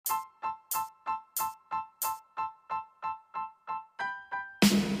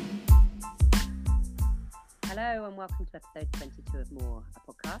Hello and welcome to episode 22 of More, a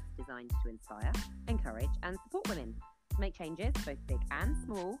podcast designed to inspire, encourage and support women to make changes, both big and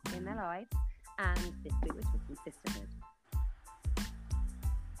small, in their lives. And this week we're talking sisterhood.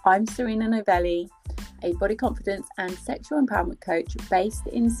 I'm Serena Novelli, a body confidence and sexual empowerment coach based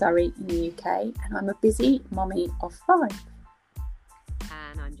in Surrey in the UK, and I'm a busy mommy of 5.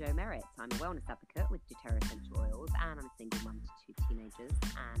 And I'm Jo Merritt. I'm a wellness advocate with doTERRA Essential Oils, and I'm a single mum to 2 teenagers,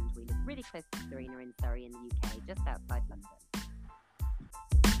 and we live really close to Serena in Surrey in the UK, just outside London.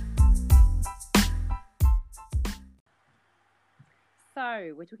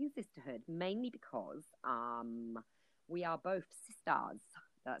 So we're talking sisterhood mainly because we are both sisters.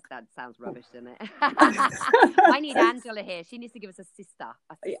 That sounds rubbish, doesn't it? I need Angela here. She needs to give us a sister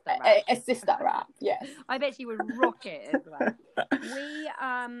rap. A sister rap, yes. I bet she would rock it as well.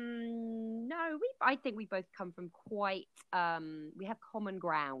 I think we both come from quite, we have common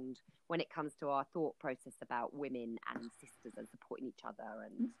ground when it comes to our thought process about women and sisters and supporting each other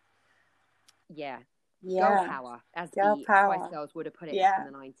and girl power, as the Spice Girls would have put it back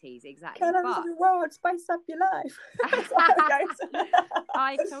in the 90s. Exactly. Get out of the world, spice up your life.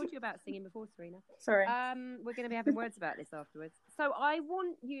 I've told you about singing before, Serena. Sorry. We're going to be having words about this afterwards. So I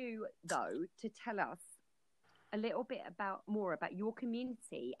want you, though, to tell us a little bit more about your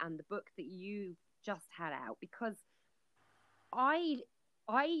community and the book that you just had out, because I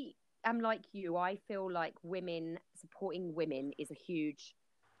am like you. I feel like supporting women is a huge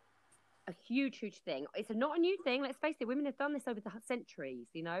thing. It's not a new thing. Let's face it. Women have done this over the centuries,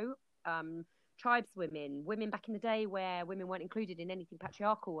 tribeswomen, women back in the day where women weren't included in anything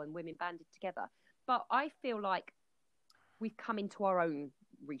patriarchal and women banded together. But I feel like we've come into our own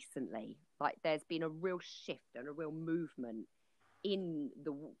recently. Like there's been a real shift and a real movement in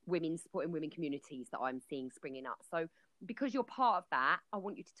the supporting women communities that I'm seeing springing up. So because you're part of that, I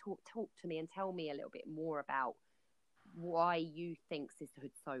want you to talk to me and tell me a little bit more about why you think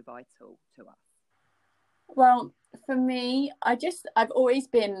sisterhood's so vital to us. Well, for me, I've always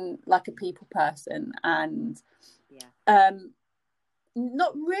been like a people person, and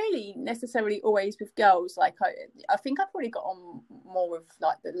not really necessarily always with girls. Like I think I probably got on more with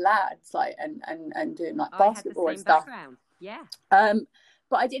like the lads, like and doing like basketball and stuff. Background. Yeah.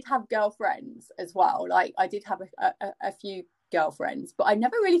 But I did have girlfriends as well. Like I did have a few girlfriends, but I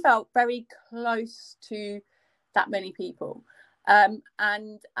never really felt very close to that many people. And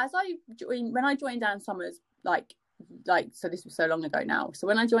as when I joined Ann Summers, like so this was so long ago now. So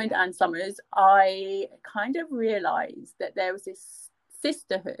when I joined Ann Summers, I kind of realised that there was this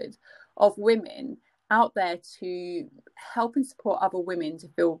sisterhood of women out there to help and support other women to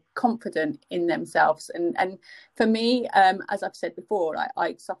feel confident in themselves. And for me, as I've said before,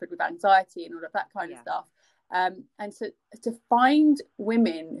 I suffered with anxiety and all of that kind of stuff. And to find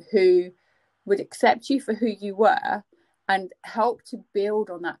women who would accept you for who you were and help to build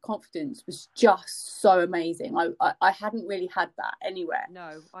on that confidence was just so amazing. I hadn't really had that anywhere.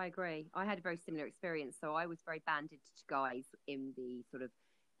 No, I agree. I had a very similar experience. So I was very banded to guys in the sort of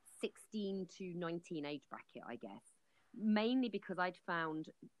 16 to 19 age bracket, I guess, mainly because I'd found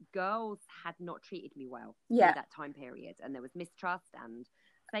girls had not treated me well in that time period, and there was mistrust, and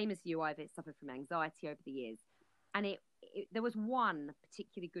same as you, I've suffered from anxiety over the years. And there was one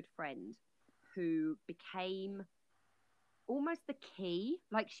particularly good friend who became almost the key.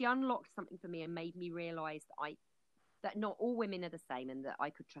 Like she unlocked something for me and made me realize that not all women are the same, and that I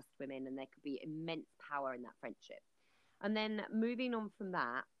could trust women, and there could be immense power in that friendship. And then moving on from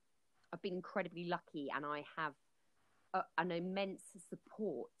that, I've been incredibly lucky, and I have an immense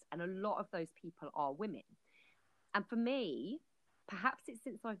support, and a lot of those people are women. And for me, perhaps it's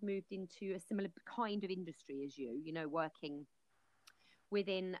since I've moved into a similar kind of industry as you, working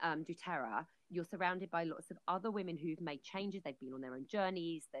within doTERRA, you're surrounded by lots of other women who've made changes. They've been on their own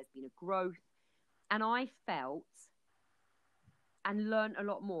journeys. There's been a growth. And I felt and learned a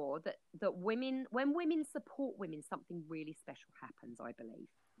lot more that when women support women, something really special happens, I believe.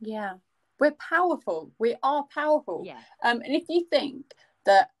 Yeah. We're powerful. We are powerful. Yeah. And if you think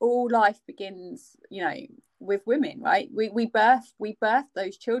that all life begins, with women, right? We birth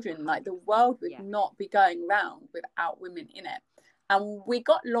those children. Like the world would not be going round without women in it. And we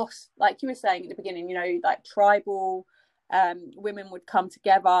got lost, like you were saying at the beginning, like tribal women would come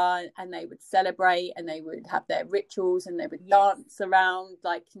together and they would celebrate, and they would have their rituals, and they would dance around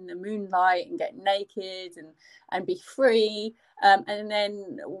like in the moonlight and get naked and be free. And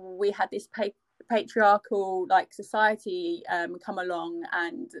then we had this patriarchal like society come along,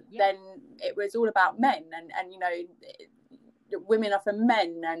 and then it was all about men, and women are for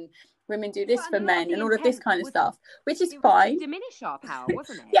men and women do this for men and all of this kind of was, stuff, which is it fine. Was to diminish our power,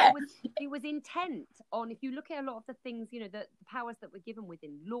 wasn't it? Yeah. It was intent on, if you look at a lot of the things, you know, the powers that were given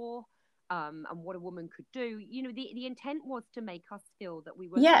within law, and what a woman could do, you know, the intent was to make us feel that we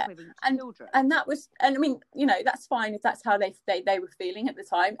were equivalent to children. And that was, and I mean, you know, that's fine if that's how they were feeling at the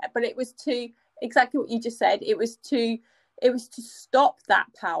time, but it was to exactly what you just said. It was to stop that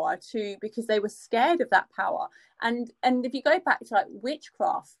power, because they were scared of that power. And if you go back to like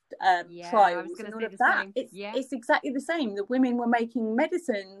witchcraft trials and all of that, it's exactly the same. The women were making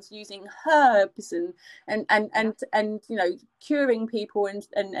medicines using herbs and you know, curing people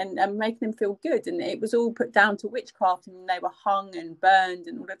and making them feel good, and it was all put down to witchcraft, and they were hung and burned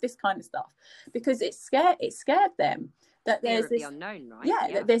and all of this kind of stuff, because it scared them that there's this unknown,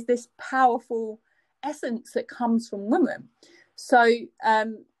 right? that there's this powerful essence that comes from women. So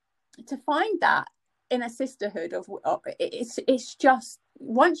to find that in a sisterhood of it's just,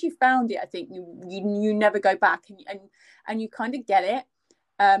 once you found it, I think you never go back, and you kind of get it.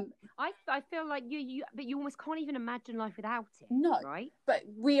 I feel like but you almost can't even imagine life without it. No, right? But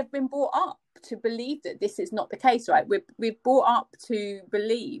we have been brought up to believe that this is not the case, right? We're brought up to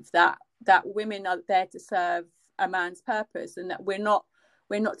believe that women are there to serve a man's purpose, and that we're not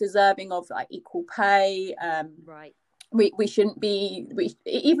deserving of like equal pay. Right. We shouldn't be.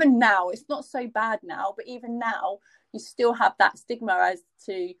 Even now, it's not so bad now, but even now, you still have that stigma as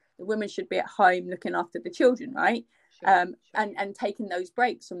to the women should be at home looking after the children, right? Sure. And taking those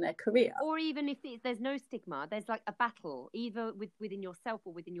breaks from their career. Or even if there's no stigma, there's like a battle either within yourself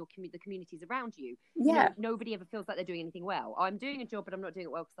or within your the communities around you. Yeah. You know, nobody ever feels like they're doing anything well. I'm doing a job, but I'm not doing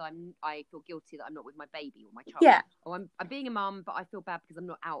it well because I feel guilty that I'm not with my baby or my child. Yeah. Or I'm being a mum, but I feel bad because I'm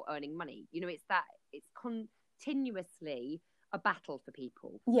not out earning money. You know, it's continuously a battle for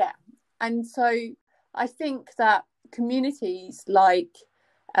people. Yeah. And so I think that communities like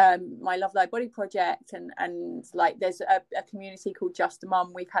my Love Thy Body project and like there's a community called Just a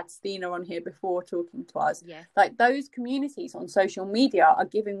Mum. We've had Stina on here before talking to us. Yes. Like those communities on social media are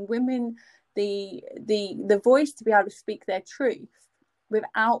giving women the voice to be able to speak their truth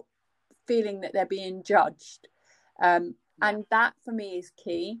without feeling that they're being judged. And that for me is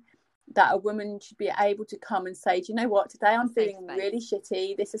key, that a woman should be able to come and say, do you know what, today I'm feeling really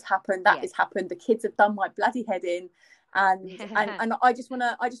shitty, this has happened, that has happened, the kids have done my bloody head in, and I just want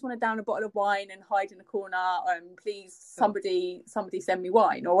to down a bottle of wine and hide in a corner, please somebody send me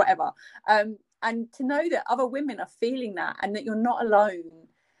wine or whatever, and to know that other women are feeling that, and that you're not alone,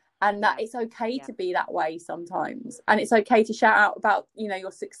 and that it's okay to be that way sometimes, and it's okay to shout out about, you know,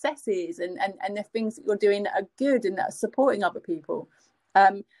 your successes and the things that you're doing that are good and that are supporting other people.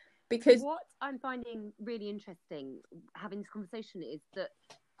 Because what I'm finding really interesting having this conversation is that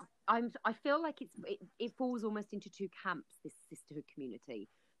I feel like it falls almost into two camps, this sisterhood community,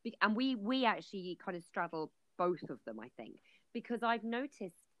 and we actually kind of straddle both of them, I think, because I've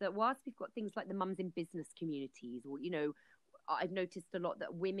noticed that whilst we've got things like the mums in business communities, or, you know, I've noticed a lot that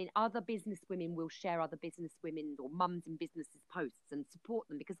other business women will share other business women or mums in businesses posts and support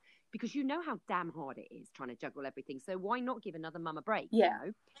them, because you know how damn hard it is trying to juggle everything. So why not give another mum a break? Yeah. You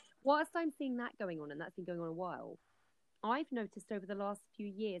know? Whilst I'm seeing that going on, and that's been going on a while, I've noticed over the last few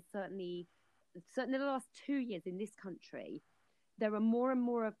years, certainly the last 2 years in this country, there are more and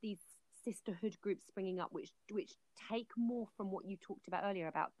more of these sisterhood groups springing up, which take more from what you talked about earlier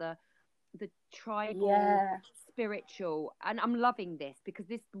about the tribal, spiritual, and I'm loving this because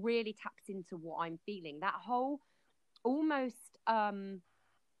this really taps into what I'm feeling. That whole almost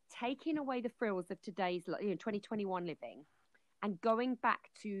taking away the frills of today's 2021 living, and going back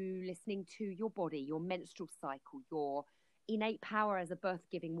to listening to your body, your menstrual cycle, your innate power as a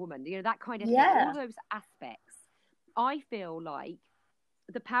birth-giving woman, you know, that kind of thing, all those aspects. I feel like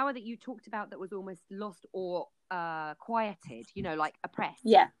the power that you talked about that was almost lost or quieted, you know, like oppressed.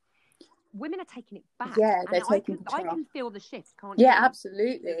 Yeah. Women are taking it back. Yeah, they're taking control. I can feel the shift, can't you? Yeah,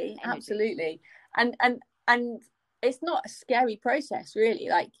 absolutely. Absolutely. And it's not a scary process, really.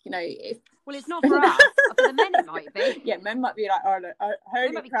 Like, you know, well, it's not for us. For the men, it might be. Yeah, men might be like, oh,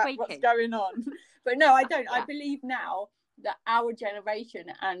 holy crap, what's going on? But no, I don't. I believe now that our generation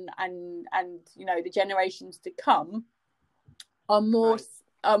and you know, the generations to come are more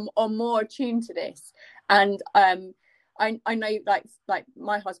attuned to this. And I know, like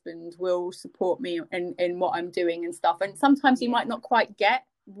my husband will support me in what I'm doing and stuff. And sometimes he might not quite get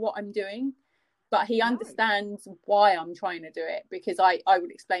what I'm doing, but he understands why I'm trying to do it, because I would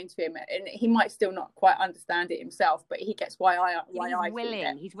explain to him, and he might still not quite understand it himself, but he gets why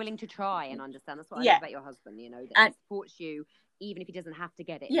he's willing to try and understand. That's what I love about your husband, you know, that he supports you even if he doesn't have to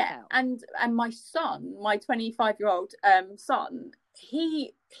get it Yeah, himself. and my son, my 25-year-old son,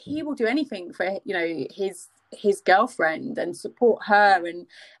 he will do anything for, you know, his girlfriend and support her,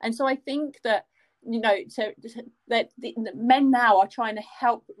 and so I think that, you know, so that the men now are trying to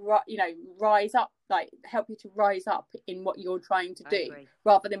help, you know, rise up, like help you to rise up in what you're trying to do,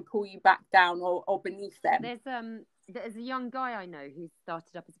 rather than pull you back down or beneath them. There's a young guy I know who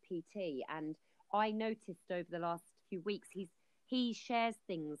started up as a PT, and I noticed over the last few weeks he shares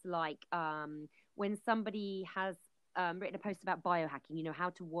things like when somebody has written a post about biohacking, you know, how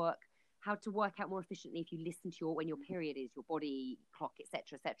to work out more efficiently if you listen to when your period is, your body clock,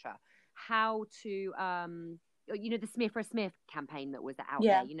 etc., how to you know, the Smear for a Smear campaign that was out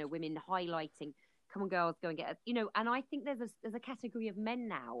there, you know, women highlighting, come on girls, go and get you know. And I think there's a category of men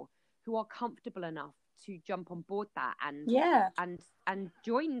now who are comfortable enough to jump on board that and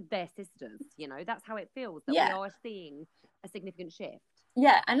join their sisters, you know. That's how it feels, that we are seeing a significant shift.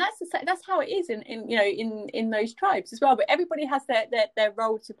 Yeah, and that's how it is in you know, in those tribes as well. But everybody has their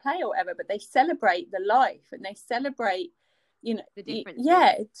role to play or whatever, but they celebrate the life and they celebrate, you know, the difference.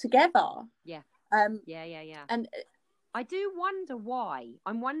 Together. Yeah. Yeah. And I do wonder why.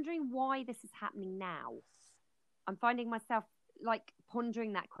 I'm wondering why this is happening now. I'm finding myself like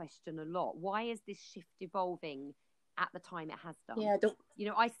pondering that question a lot. Why is this shift evolving at the time it has done? Yeah. You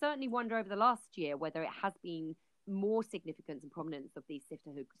know, I certainly wonder over the last year whether it has been more significance and prominence of these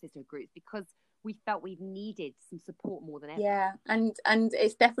sisterhood groups, because we felt we've needed some support more than ever. Yeah, and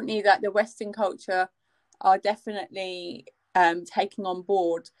it's definitely that the Western culture are definitely taking on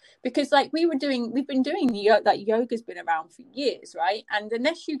board, because like we've been doing like yoga's been around for years, right? And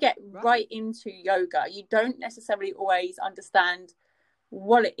unless you get right into yoga, you don't necessarily always understand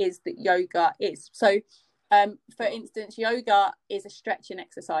what it is that yoga is. So for instance, yoga is a stretching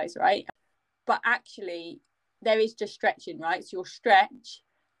exercise, right? But actually there is just stretching, right? So you'll stretch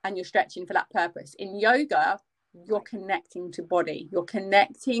and you're stretching for that purpose. In yoga, you're connecting to body, you're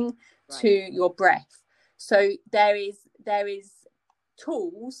connecting to your breath. So there is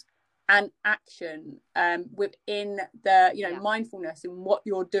tools and action within the, you know, mindfulness in what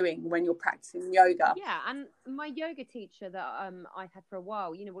you're doing when you're practicing yoga. Yeah, and my yoga teacher that I've had for a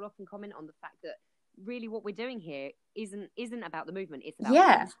while, you know, will often comment on the fact that really what we're doing here isn't about the movement, it's about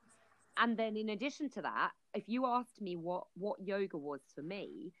movement. And then in addition to that, if you asked me what yoga was for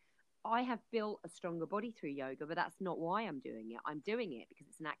me, I have built a stronger body through yoga, but that's not why I'm doing it. I'm doing it because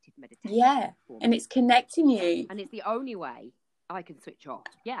it's an active meditation. Yeah, and it's connecting you. And it's the only way I can switch off.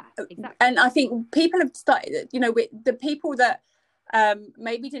 Yeah, exactly. And I think people have started, you know, with the people that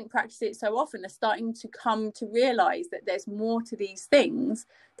maybe didn't practice it so often are starting to come to realize that there's more to these things,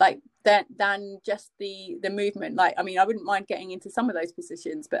 like than just the movement. Like, I mean, I wouldn't mind getting into some of those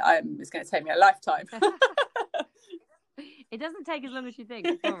positions, but it's going to take me a lifetime. It doesn't take as long as you think,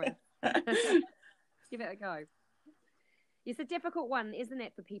 I promise. Give it a go. It's a difficult one, isn't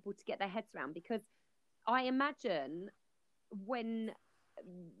it, for people to get their heads around, because I imagine when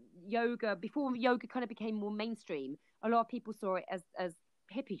before yoga kind of became more mainstream, a lot of people saw it as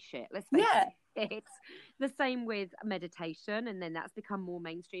hippie shit. Let's face it. It's the same with meditation, and then that's become more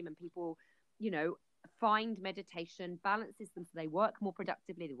mainstream, and people, you know, find meditation balances them so they work more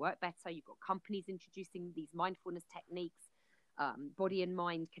productively, they work better. You've got companies introducing these mindfulness techniques, body and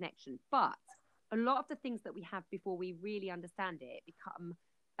mind connection. But a lot of the things that we have before we really understand it become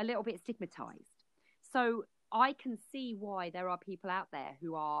a little bit stigmatized. So I can see why there are people out there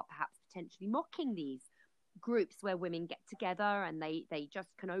who are perhaps potentially mocking these groups where women get together and they just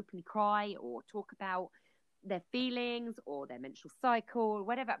can openly cry or talk about their feelings or their menstrual cycle or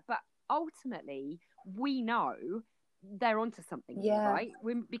whatever. But ultimately, we know they're onto something, right?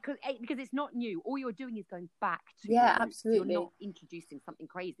 Because it's not new. All you're doing is going back to absolutely. You're not introducing something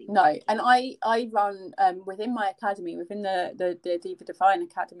crazy. No, and I run within my academy, within the Diva Define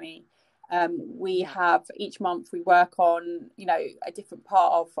Academy. We have each month we work on, you know, a different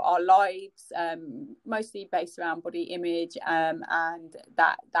part of our lives, mostly based around body image and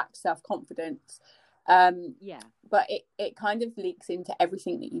that self-confidence. But it kind of leaks into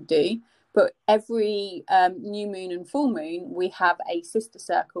everything that you do. But every new moon and full moon, we have a sister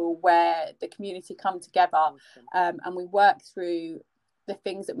circle where the community come together, and we work through the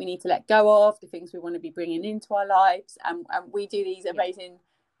things that we need to let go of, the things we want to be bringing into our lives, and we do these amazing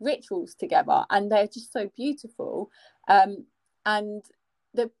rituals together, and they're just so beautiful. And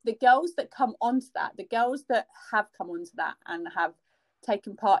the girls that come onto that, the girls that have come onto that and have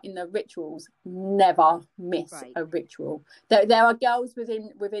taken part in the rituals never miss a ritual. There are girls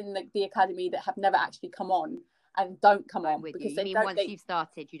within the academy that have never actually come on and don't come on with because you mean once you've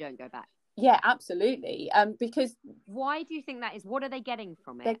started you don't go back. Yeah, absolutely. Because why do you think that is? What are they getting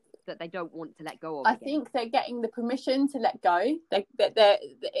from it that they don't want to let go of? I think they're getting the permission to let go.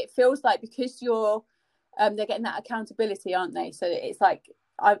 It feels like because you're, they're getting that accountability, aren't they? So it's like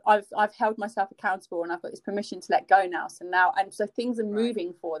I've held myself accountable, and I've got this permission to let go now. So things are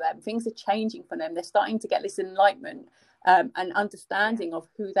moving for them. Things are changing for them. They're starting to get this enlightenment and understanding of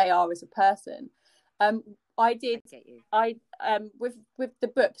who they are as a person. With the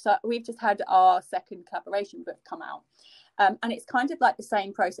book, so we've just had our second collaboration book come out. And it's kind of like the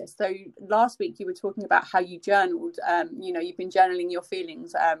same process. So last week you were talking about how you journaled. You've been journaling your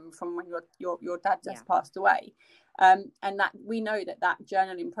feelings from when your dad just passed away, and that we know that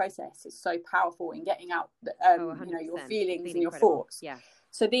journaling process is so powerful in getting out, your feelings and your thoughts. Yeah.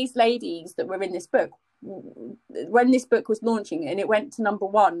 So these ladies that were in this book, when this book was launching, and it went to number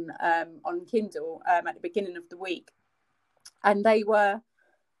 1 on Kindle at the beginning of the week, and they were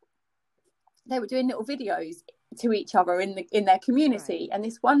doing little videos to each other in their community. And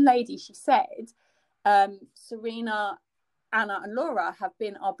this one lady, she said, Serena, Anna and Laura have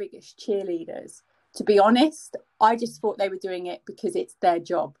been our biggest cheerleaders. To be honest, I just thought they were doing it because it's their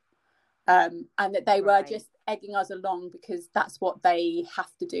job, and that they were just egging us along because that's what they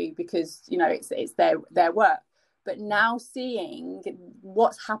have to do, because it's their work. But now seeing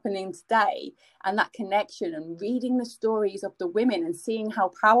what's happening today and that connection, and reading the stories of the women and seeing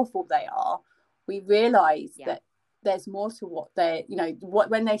how powerful they are, we realize that there's more to what they're,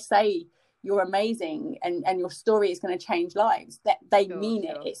 when they say you're amazing and your story is going to change lives, that they mean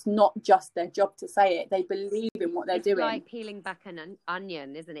it. It's not just their job to say it. They believe in what they're doing. It's like peeling back an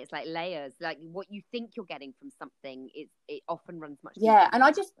onion, isn't it? It's like layers. Like what you think you're getting from something, it often runs much deeper. Yeah, and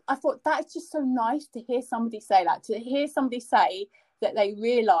I thought that's just so nice to hear somebody say that, to hear somebody say that they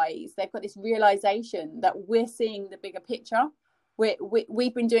realise, they've got this realisation that we're seeing the bigger picture.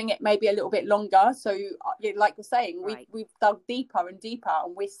 We've been doing it maybe a little bit longer, so like you're saying, we've dug deeper and deeper,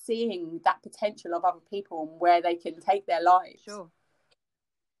 and we're seeing that potential of other people and where they can take their lives. Sure.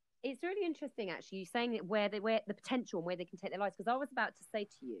 It's really interesting, actually, you saying that where the potential and where they can take their lives, because I was about to say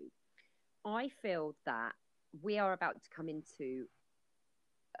to you, I feel that we are about to come into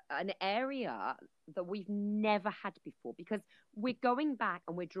an area that we've never had before, because we're going back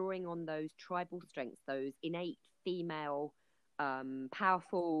and we're drawing on those tribal strengths, those innate female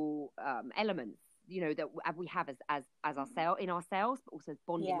powerful elements, that we have as ourselves, in ourselves, but also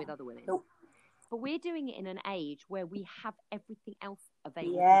bonding with other women. But we're doing it in an age where we have everything else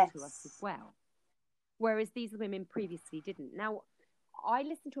available to us as well, whereas these women previously didn't. Now, I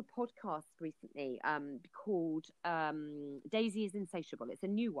listened to a podcast recently called Daisy is Insatiable. It's a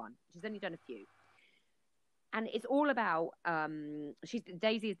new one. She's only done a few. And it's all about,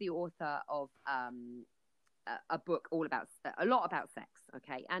 Daisy is the author of a book a lot about sex,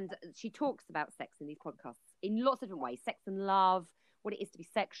 okay? And she talks about sex in these podcasts in lots of different ways: sex and love, what it is to be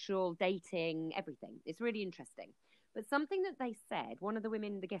sexual, dating, everything. It's really interesting. But something that they said, one of the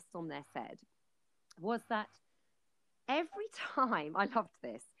women, the guests on there said, was that every time, I loved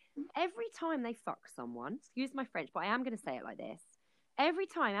this, every time they fuck someone, excuse my French, but I am going to say it like this, every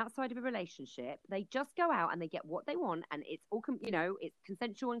time outside of a relationship, they just go out and they get what they want, and it's all, it's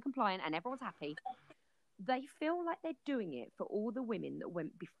consensual and compliant, and everyone's happy. They feel like they're doing it for all the women that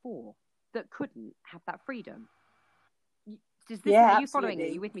went before that couldn't have that freedom. Are you following me? Are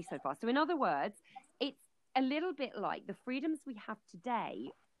you with me so far? So in other words, it's a little bit like the freedoms we have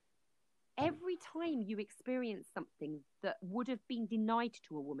today. Every time you experience something that would have been denied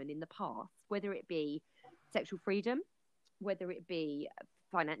to a woman in the past, whether it be sexual freedom, whether it be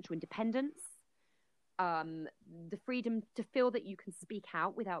financial independence, the freedom to feel that you can speak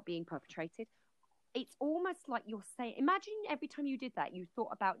out without being perpetrated, it's almost like you're saying, imagine every time you did that, you thought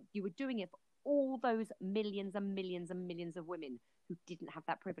about, you were doing it for all those millions and millions and millions of women who didn't have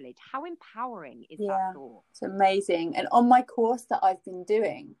that privilege. How empowering is that thought? It's amazing. And on my course that I've been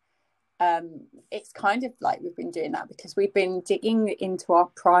doing, it's kind of like we've been doing that because we've been digging into our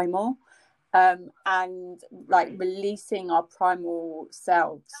primal and like releasing our primal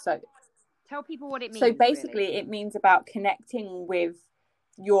selves. So tell people what it means. So basically it means about connecting with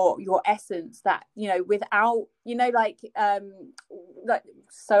your essence, that without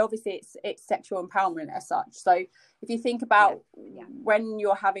so obviously it's sexual empowerment as such. So if you think about when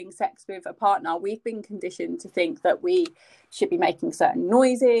you're having sex with a partner, we've been conditioned to think that we should be making certain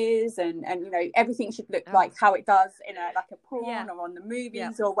noises and everything should look like how it does in a porn or on the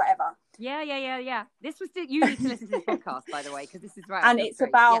movies or whatever. This was you need to listen to this podcast, by the way, because this is right, and it's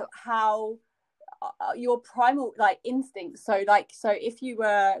about how your primal instinct. So if you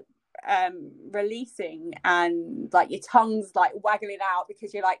were releasing and like your tongue's like waggling out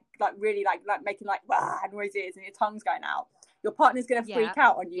because you're like really like making like wah noises and your tongue's going out, your partner's going to freak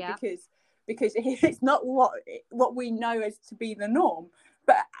out on you because it's not what we know as to be the norm.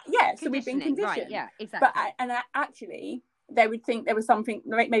 But so we've been conditioned, right? Yeah, exactly. But actually they would think there was something,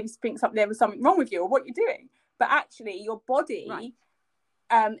 maybe think there was something wrong with you or what you're doing, but actually your body,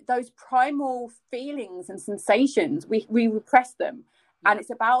 those primal feelings and sensations, we repress them. And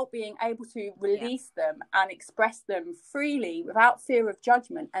it's about being able to release them and express them freely without fear of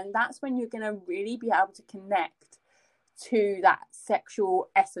judgment. And that's when you're going to really be able to connect to that sexual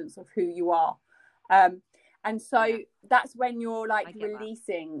essence of who you are. And so that's when you're like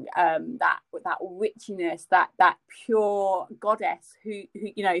releasing that witchiness, that pure goddess who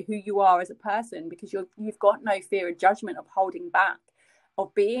you know who you are as a person, because you've got no fear of judgment, of holding back,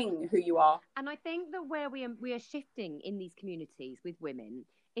 of being who you are. And I think that where we are shifting in these communities with women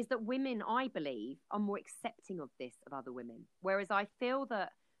is that women, I believe, are more accepting of this of other women, whereas I feel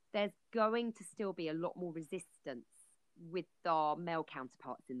that there's going to still be a lot more resistance with our male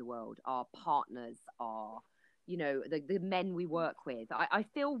counterparts in the world, our partners, our, you know, the men we work with. I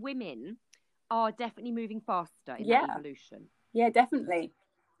feel women are definitely moving faster in that evolution. Yeah, definitely.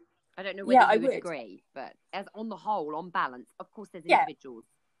 I don't know whether you would agree, but as on the whole, on balance, of course, there's individuals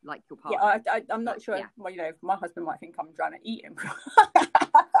like your partner. Yeah, I'm not sure. Well, you know, my husband might think I'm trying to eat him.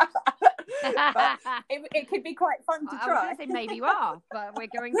 But it could be quite fun to try. I was going to say maybe you are, but we're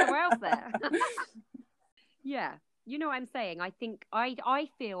going somewhere else there. Yeah, you know what I'm saying. I think I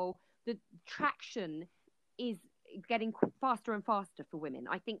feel the traction is getting faster and faster for women.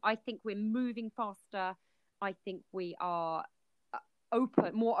 I think we're moving faster. I think we are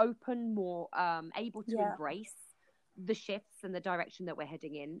more open, more able to embrace the shifts and the direction that we're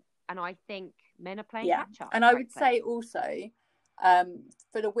heading in. And I think men are playing catch up. And I would say also,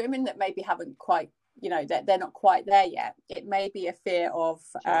 for the women that maybe haven't quite, you know, they're not quite there yet, it may be a fear of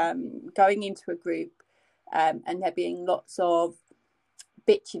going into a group and there being lots of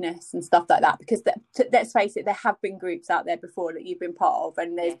bitchiness and stuff like that, because let's face it, there have been groups out there before that you've been part of,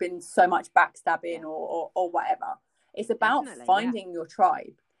 and there's been so much backstabbing or whatever. It's about finding your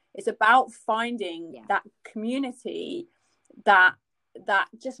tribe. It's about finding that community that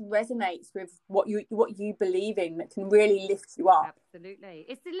just resonates with what you believe in, that can really lift you up. Absolutely.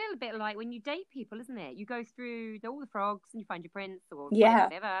 It's a little bit like when you date people, isn't it? You go through all the frogs and you find your prince or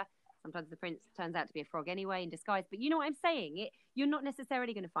whatever. Sometimes the prince turns out to be a frog anyway in disguise. But you know what I'm saying? You're not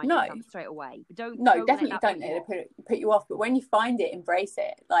necessarily going to find yourself straight away. But don't definitely don't put you off. But when you find it, embrace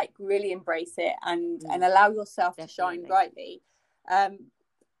it. Like really embrace it and allow yourself to shine brightly.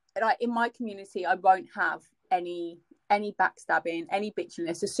 Like in my community, I won't have any backstabbing, any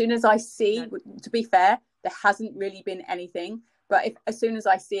bitchiness. As soon as I see, to be fair, there hasn't really been anything. But as soon as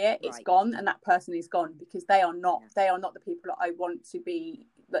I see it, it's gone, and that person is gone, because they are not the people that I want to be,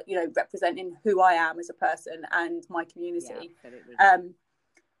 you know, representing who I am as a person and my community.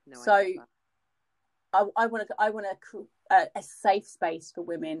 So I want a safe space for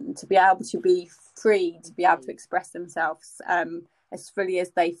women to be able to be free, to be able to express themselves as fully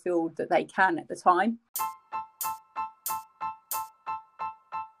as they feel that they can at the time.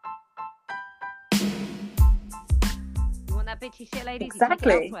 That bitchy shit, ladies.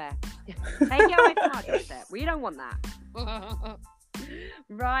 Exactly. You take it elsewhere. Take it away from our doorstep. We don't want that.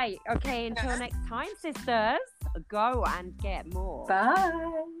 Right. Okay. Until next time, sisters. Go and get more.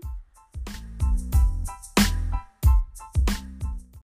 Bye.